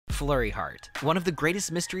Flurry Heart. One of the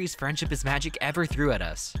greatest mysteries Friendship is Magic ever threw at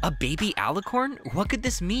us. A baby alicorn? What could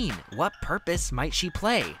this mean? What purpose might she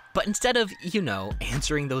play? But instead of, you know,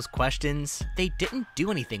 answering those questions, they didn't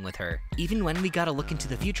do anything with her. Even when we got a look into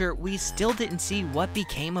the future, we still didn't see what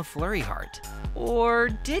became of Flurry Heart. Or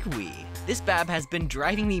did we? This bab has been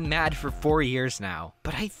driving me mad for 4 years now,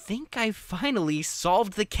 but I think I finally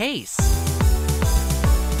solved the case.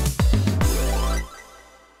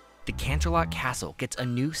 The Canterlot Castle gets a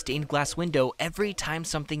new stained glass window every time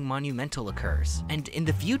something monumental occurs. And in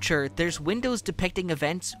the future, there's windows depicting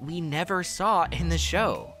events we never saw in the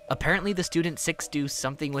show. Apparently the Student 6 do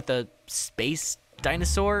something with a space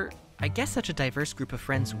dinosaur. I guess such a diverse group of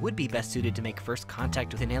friends would be best suited to make first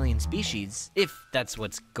contact with an alien species, if that's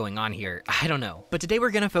what's going on here, I don't know. But today we're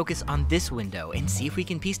gonna focus on this window and see if we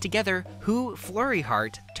can piece together who Flurry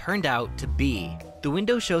Heart turned out to be. The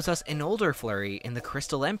window shows us an older Flurry in the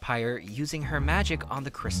Crystal Empire using her magic on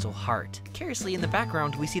the Crystal Heart. Curiously, in the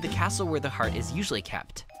background, we see the castle where the heart is usually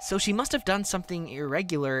kept. So she must have done something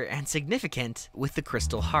irregular and significant with the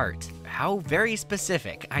Crystal Heart. How very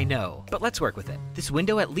specific, I know, but let's work with it. This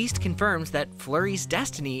window at least confirms that Flurry's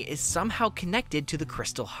destiny is somehow connected to the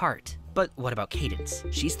Crystal Heart. But what about Cadence?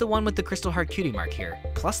 She's the one with the Crystal Heart cutie mark here.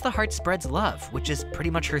 Plus the heart spreads love, which is pretty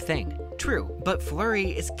much her thing. True, but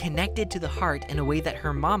Flurry is connected to the heart in a way that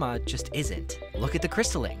her mama just isn't. Look at the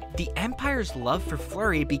crystalling. The Empire's love for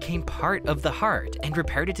Flurry became part of the heart and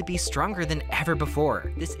repaired it to be stronger than ever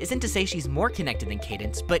before. This isn't to say she's more connected than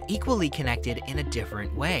Cadence, but equally connected in a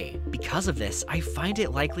different way. Because of this, I find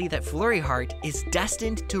it likely that Flurry Heart is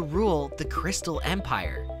destined to rule the Crystal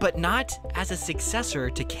Empire, but not as a successor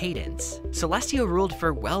to Cadence. Celestia ruled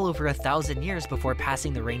for well over 1,000 years before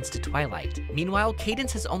passing the reins to Twilight. Meanwhile,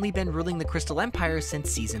 Cadence has only been ruling the Crystal Empire since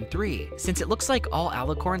Season 3. Since it looks like all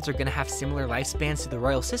alicorns are gonna have similar lifespans to the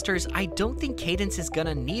Royal Sisters, I don't think Cadence is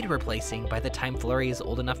gonna need replacing by the time Flurry is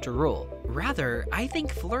old enough to rule. Rather, I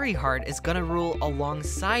think Flurry Heart is gonna rule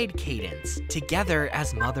alongside Cadence, together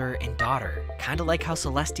as mother and daughter. Kinda like how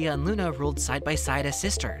Celestia and Luna ruled side by side as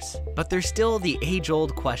sisters. But there's still the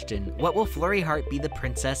age-old question, what will Flurry Heart be the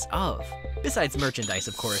princess of? Besides merchandise,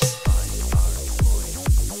 of course.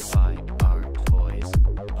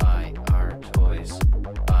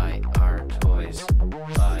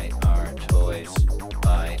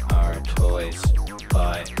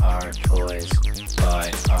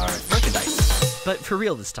 But for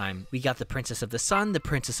real this time, we got the Princess of the Sun, the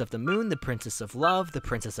Princess of the Moon, the Princess of Love, the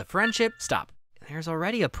Princess of Friendship. Stop. There's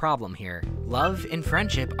already a problem here. Love and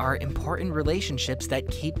friendship are important relationships that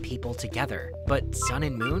keep people together, but Sun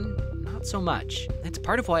and Moon? Not so much. That's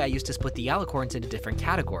part of why I used to split the alicorns into different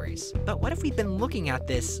categories. But what if we've been looking at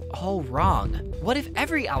this all wrong? What if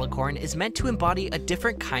every alicorn is meant to embody a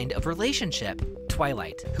different kind of relationship?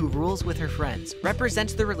 Twilight, who rules with her friends,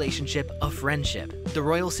 represents the relationship of friendship. The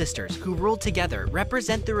Royal Sisters, who rule together,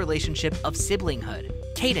 represent the relationship of siblinghood.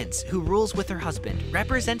 Cadence, who rules with her husband,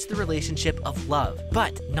 represents the relationship of love,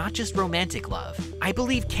 but not just romantic love. I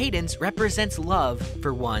believe Cadence represents love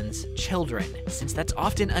for one's children, since that's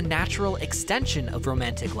often a natural extension of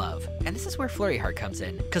romantic love. And this is where Flurry Heart comes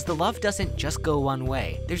in, because the love doesn't just go one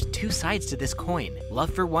way. There's two sides to this coin: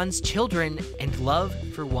 love for one's children and love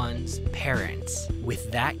for one's parents.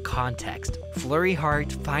 With that context, Flurry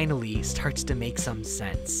Heart finally starts to make some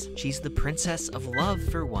sense. She's the princess of love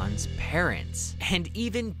for one's parents. And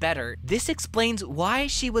even better, this explains why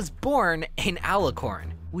she was born an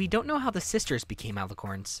alicorn. We don't know how the sisters became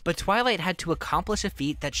alicorns, but Twilight had to accomplish a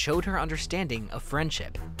feat that showed her understanding of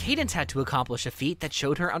friendship. Cadence had to accomplish a feat that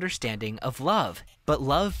showed her understanding of love. But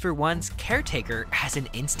love for one's caretaker as an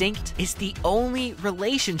instinct is the only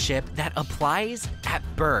relationship that applies at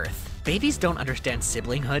birth. Babies don't understand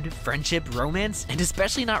siblinghood, friendship, romance, and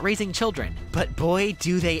especially not raising children. But boy,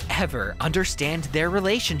 do they ever understand their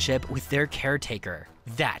relationship with their caretaker.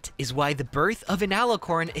 That is why the birth of an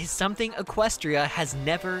alicorn is something Equestria has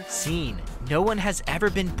never seen. No one has ever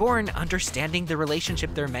been born understanding the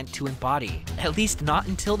relationship they're meant to embody, at least not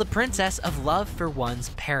until the princess of love for one's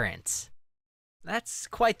parents. That's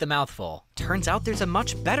quite the mouthful. Turns out there's a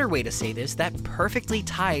much better way to say this that perfectly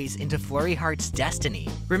ties into Flurry Heart's destiny.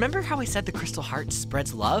 Remember how I said the Crystal Heart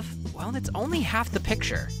spreads love? Well, that's only half the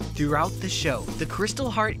picture. Throughout the show, the Crystal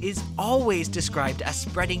Heart is always described as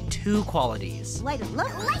spreading two qualities. Light and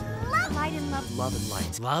love. Light and love. Love and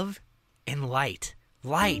light. Love and light.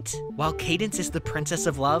 Light. While Cadence is the Princess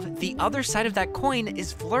of Love, the other side of that coin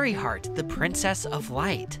is Flurry Heart, the Princess of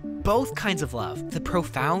Light. Both kinds of love, the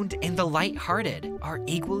profound and the light-hearted. are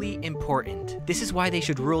equally important. This is why they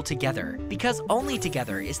should rule together, because only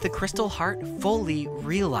together is the crystal heart fully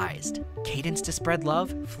realized. Cadence to spread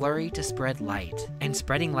love, Flurry to spread light. And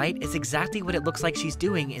spreading light is exactly what it looks like she's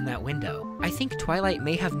doing in that window. I think Twilight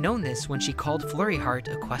may have known this when she called Flurry Heart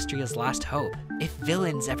Equestria's last hope. If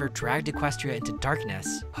villains ever dragged Equestria into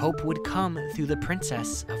darkness, hope would come through the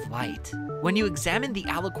Princess of Light. When you examine the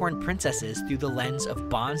Alicorn princesses through the lens of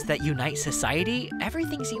bonds that unite society,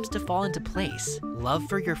 everything seems to fall into place. Love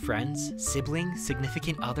for your friends, siblings,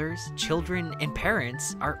 significant others, children, and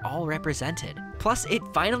parents are all represented. Plus, it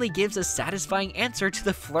finally gives a satisfying answer to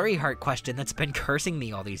the Flurry Heart question that's been cursing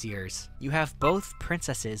me all these years. You have both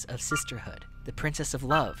princesses of sisterhood, the Princess of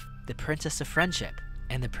Love, the Princess of Friendship,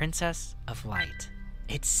 and the Princess of Light.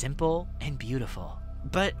 It's simple and beautiful.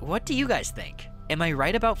 But what do you guys think? Am I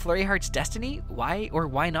right about Flurry Heart's destiny? Why or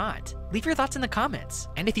why not? Leave your thoughts in the comments.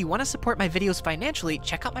 And if you want to support my videos financially,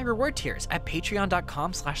 check out my reward tiers at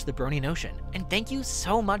patreon.com/thebronynotion. And thank you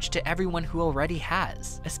so much to everyone who already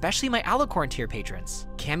has, especially my Alicorn tier patrons.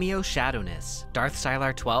 Cameo Shadowness, Darth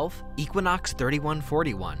Sylar 12, Equinox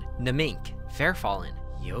 3141, Namink, Fairfallen,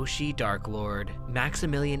 Yoshi Darklord,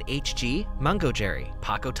 Maximilian HG, Mungo Jerry,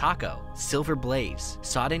 Paco Taco, Silver Blaze,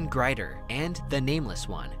 Sodden Grider, and The Nameless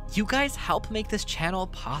One. You guys help make this channel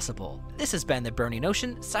possible. This has been the Brony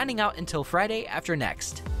Notion, signing out until Friday after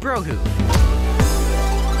next. Brohoo!